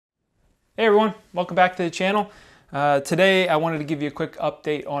Hey everyone, welcome back to the channel. Today I wanted to give you a quick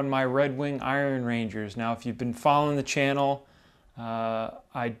update on my Red Wing Iron Rangers. Now if you've been following the channel,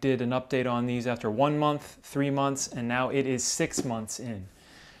 I did an update on these after 1 month, 3 months, and now it is 6 months in.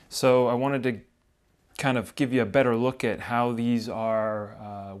 So I wanted to kind of give you a better look at how these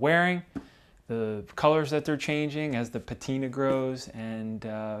are wearing, the colors that they're changing as the patina grows, and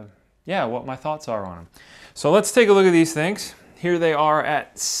yeah, what my thoughts are on them. So let's take a look at these things. Here they are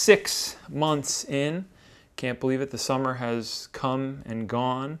at 6 months in. Can't believe it, the summer has come and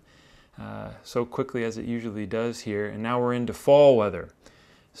gone so quickly as it usually does here. And now we're into fall weather.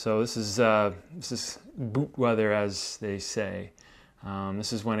 So this is boot weather, as they say.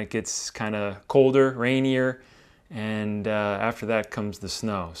 This is when it gets kind of colder, rainier, and after that comes the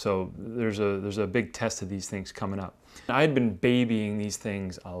snow. So there's a big test of these things coming up. I had been babying these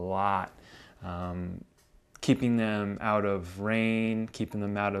things a lot. Keeping them out of rain, keeping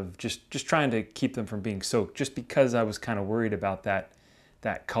them out of, just trying to keep them from being soaked, just because I was kind of worried about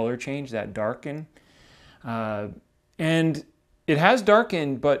that color change, that darken. And it has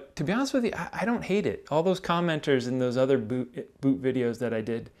darkened, but to be honest with you, I don't hate it. All those commenters in those other boot videos that I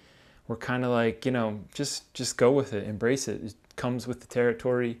did were kind of like, you know, just go with it, embrace it. It comes with the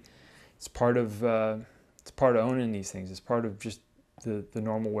territory. It's part of owning these things. It's part of just the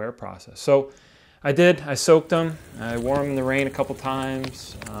normal wear process. So I soaked them, I wore them in the rain a couple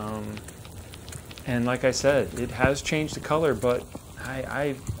times, and like I said, it has changed the color, but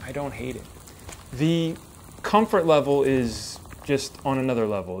I don't hate it. The comfort level is just on another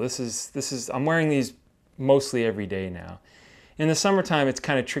level. I'm wearing these mostly every day now. In the summertime, it's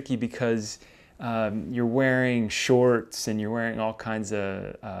kind of tricky because you're wearing shorts and you're wearing all kinds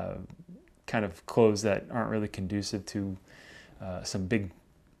of kind of clothes that aren't really conducive to some big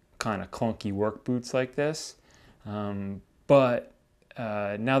kind of clunky work boots like this, but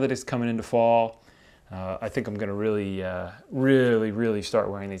now that it's coming into fall, I think I'm gonna really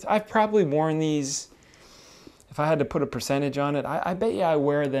start wearing these. I've probably worn these, if I had to put a percentage on it, I bet you I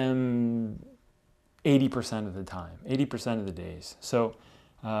wear them 80% of the time, 80% of the days. So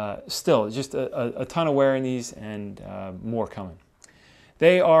still just a ton of wearing these, and more coming.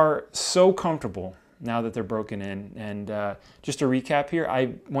 They are so comfortable now that they're broken in. And just to recap here,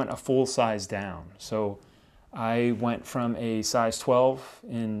 I went a full size down. So I went from a size 12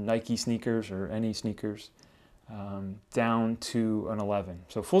 in Nike sneakers or any sneakers down to an 11.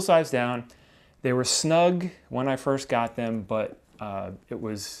 So full size down. They were snug when I first got them, but it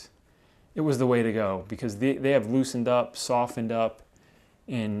was the way to go because they have loosened up, softened up,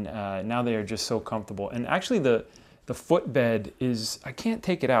 and now they are just so comfortable. And actually the footbed is, I can't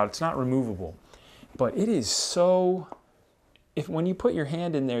take it out, it's not removable. But it is so, when you put your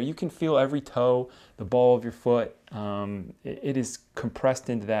hand in there, you can feel every toe, the ball of your foot. It is compressed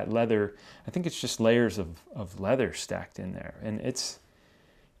into that leather. I think it's just layers of leather stacked in there. And it's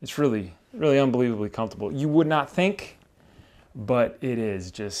really unbelievably comfortable. You would not think, but it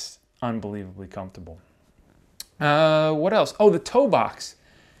is just unbelievably comfortable. What else? Oh, the toe box.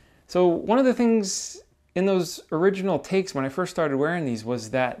 So one of the things in those original takes when I first started wearing these was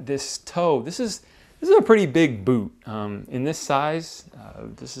that this toe, this is a pretty big boot. In this size,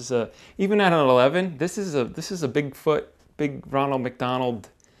 this is even at an 11, this is a big foot, big Ronald McDonald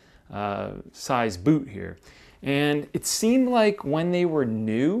size boot here. And it seemed like when they were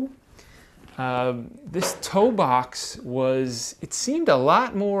new, this toe box it seemed a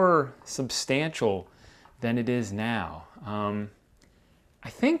lot more substantial than it is now. I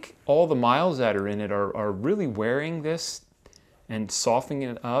think all the miles that are in it are really wearing this and softening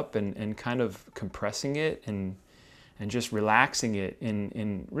it up and kind of compressing it and just relaxing it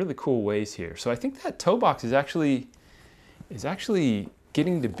in really cool ways here. So I think that toe box is actually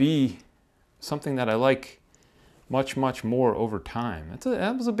getting to be something that I like much more over time.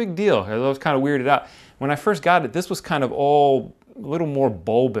 That was a big deal. I was kind of weirded out. When I first got it, this was kind of all a little more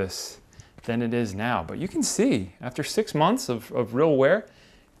bulbous than it is now. But you can see after 6 months of real wear,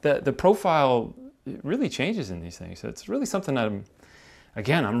 the profile, it really changes in these things. So it's really something that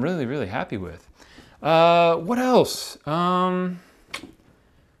I'm really happy with. What else?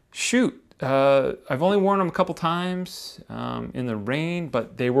 Shoot, I've only worn them a couple times in the rain,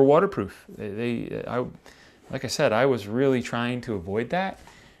 but they were waterproof. Like I said, I was really trying to avoid that.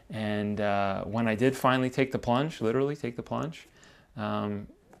 And when I did finally take the plunge, literally take the plunge,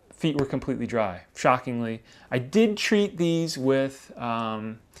 feet were completely dry, shockingly. I did treat these with,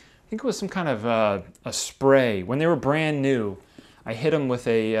 I think it was some kind of a spray. When they were brand new, I hit them with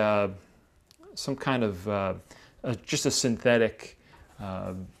some kind of, just a synthetic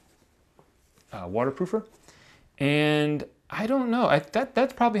waterproofer. And I don't know.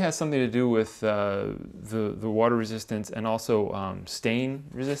 That probably has something to do with the water resistance and also stain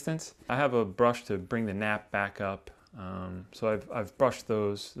resistance. I have a brush to bring the nap back up. So I've brushed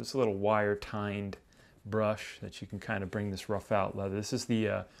those. This little wire tined brush that you can kind of bring this rough out leather. This is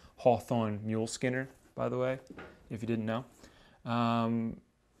the Hawthorne Muleskinner, by the way, if you didn't know.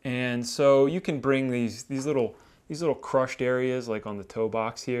 And so you can bring these little crushed areas like on the toe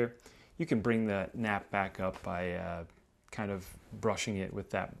box here. You can bring that nap back up by kind of brushing it with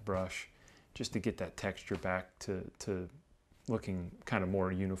that brush just to get that texture back to looking kind of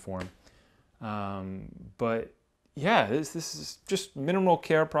more uniform. But yeah, this is just minimal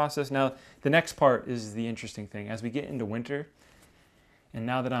care process. Now, the next part is the interesting thing. As we get into winter, and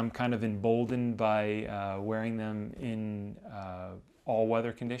now that I'm kind of emboldened by wearing them in all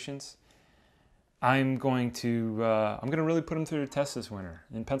weather conditions, I'm going to really put them through the test this winter.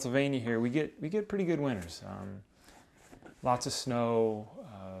 In Pennsylvania here, we get pretty good winters. Lots of snow,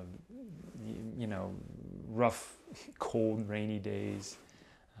 you know, rough, cold, rainy days.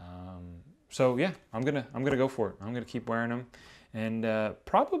 So yeah, I'm gonna go for it. I'm gonna keep wearing them, and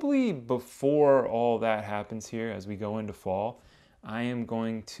probably before all that happens here, as we go into fall, I am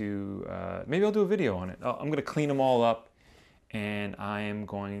going to maybe I'll do a video on it. I'm gonna clean them all up, and I am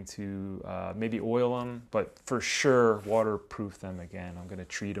going to maybe oil them, but for sure waterproof them again. I'm gonna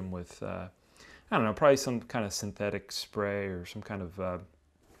treat them with I don't know, probably some kind of synthetic spray or some kind of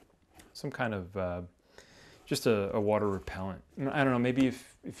just a water repellent. I don't know, maybe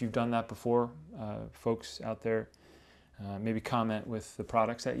if you've done that before, folks out there, maybe comment with the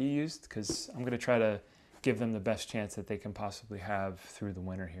products that you used, because I'm going to try to give them the best chance that they can possibly have through the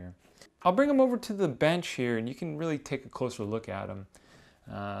winter here. I'll bring them over to the bench here, and you can really take a closer look at them.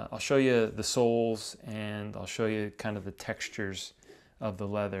 I'll show you the soles, and I'll show you kind of the textures of the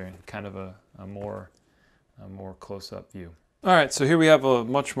leather and kind of a more close-up view. All right, so here we have a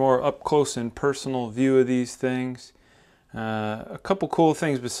much more up-close and personal view of these things. A couple cool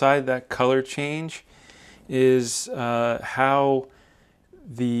things beside that color change is how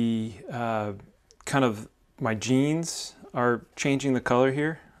the kind of my jeans are changing the color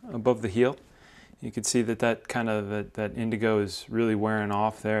here above the heel. You can see that kind of that indigo is really wearing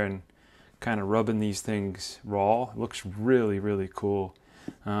off there and kind of rubbing these things raw. It looks really, really cool.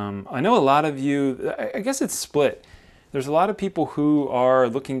 I know a lot of you, I guess it's split. There's a lot of people who are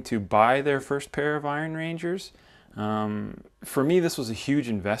looking to buy their first pair of Iron Rangers. For me, this was a huge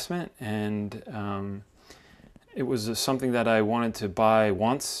investment, and it was something that I wanted to buy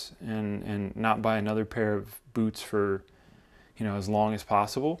once and not buy another pair of boots for, you know, as long as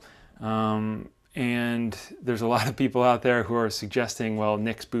possible. And there's a lot of people out there who are suggesting, well,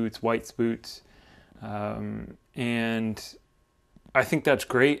 Nick's boots, White's boots, and I think that's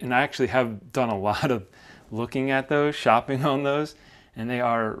great. And I actually have done a lot of looking at those, shopping on those, and they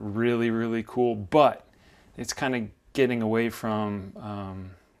are really, really cool. But it's kind of getting away from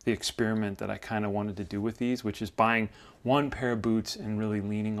the experiment that I kind of wanted to do with these, which is buying one pair of boots and really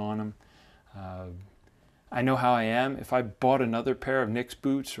leaning on them. I know how I am. If I bought another pair of Nick's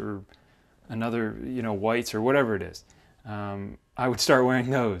boots or another, you know, Whites or whatever it is, I would start wearing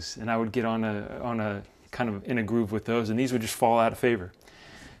those, and I would get on a kind of in a groove with those, and these would just fall out of favor.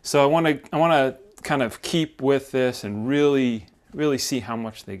 So I want to kind of keep with this and really see how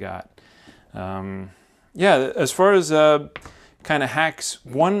much they got. Yeah, as far as kind of hacks,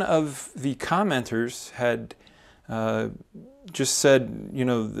 one of the commenters had just said, you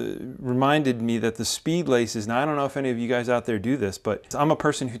know, reminded me that the speed laces, now I don't know if any of you guys out there do this, but I'm a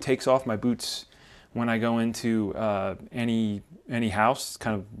person who takes off my boots when I go into any house,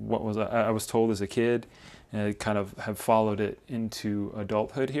 kind of what I was told as a kid, and I kind of have followed it into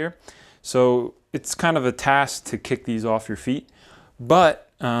adulthood here. So it's kind of a task to kick these off your feet, but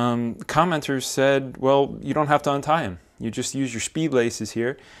commenters said, well, you don't have to untie them. You just use your speed laces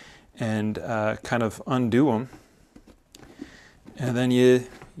here and kind of undo them, and then you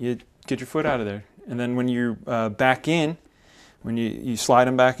get your foot out of there. And then when you're back in, when you slide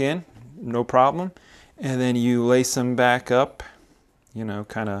them back in, no problem, and then you lace them back up, you know,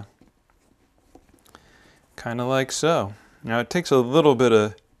 kind of like so. Now it takes a little bit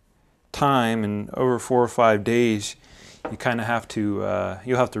of time, and over 4 or 5 days you kind of have to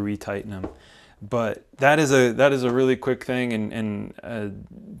you'll have to retighten them. But that is a really quick thing,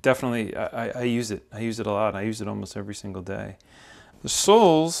 and definitely I use it. I use it a lot. I use it almost every single day. The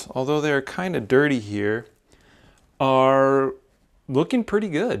soles, although they're kind of dirty here, are looking pretty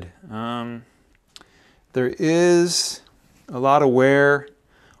good. There is a lot of wear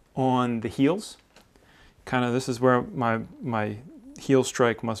on the heels. Kind of, this is where my heel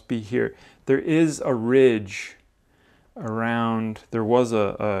strike must be here. There is a ridge around, there was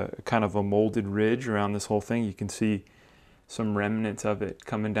a kind of a molded ridge around this whole thing. You can see some remnants of it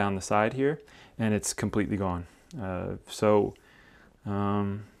coming down the side here, and it's completely gone.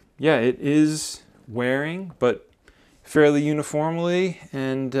 Yeah, it is wearing, but fairly uniformly,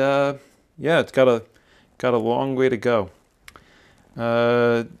 and yeah, it's got a long way to go.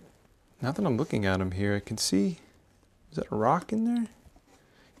 Now that I'm looking at them here, I can see, is that a rock in there?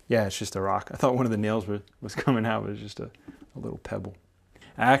 Yeah, it's just a rock. I thought one of the nails was coming out, but it was just a little pebble.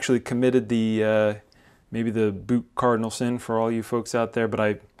 I actually committed the maybe the boot cardinal sin for all you folks out there, but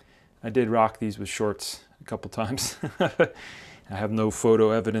I did rock these with shorts a couple times. I have no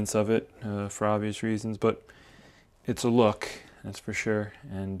photo evidence of it for obvious reasons, but it's a look, that's for sure.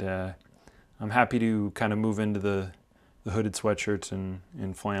 And I'm happy to kind of move into the hooded sweatshirts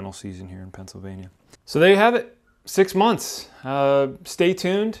and flannel season here in Pennsylvania. So there you have it, 6 months. Stay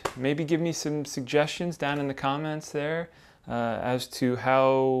tuned. Maybe give me some suggestions down in the comments there as to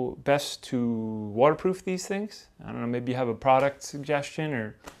how best to waterproof these things. I don't know, maybe you have a product suggestion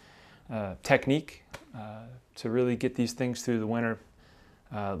or technique to really get these things through the winter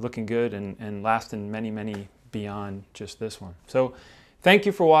looking good and lasting many, many beyond just this one. So thank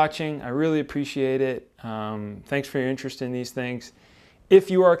you for watching. I really appreciate it. Thanks for your interest in these things. If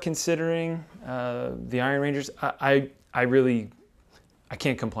you are considering the Iron Rangers, I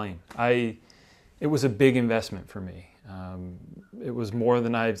can't complain. It was a big investment for me. It was more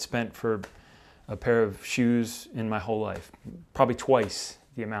than I've spent for a pair of shoes in my whole life. Probably twice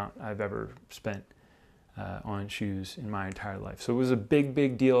the amount I've ever spent on shoes in my entire life. So it was a big,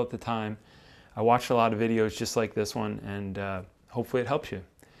 big deal at the time. I watched a lot of videos just like this one, and hopefully it helps you.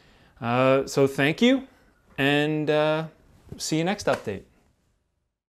 So thank you, and see you next update.